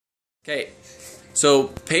Okay, so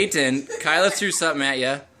Peyton, Kyla threw something at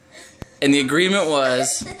you, and the agreement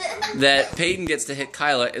was that Peyton gets to hit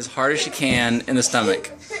Kyla as hard as she can in the stomach.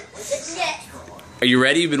 Are you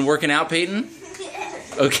ready? You've been working out, Peyton?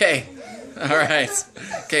 Okay. All right.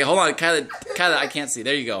 Okay, hold on, Kyla, I can't see.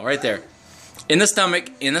 There you go, right there. In the stomach,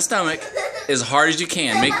 as hard as you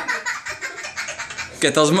can.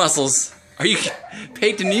 Get those muscles. Are you,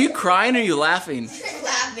 Peyton? Are you crying or are you laughing?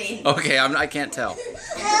 Laughing. Okay, I can't tell.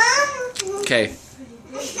 Okay.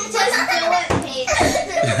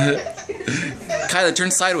 Kyla,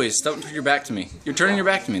 turn sideways. Don't turn your back to me. You're turning your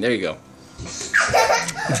back to me. There you go.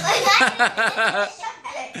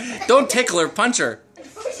 Don't tickle her. Punch her.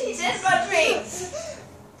 She said punch me.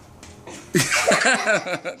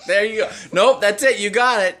 There you go. Nope, that's it. You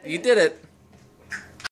got it. You did it.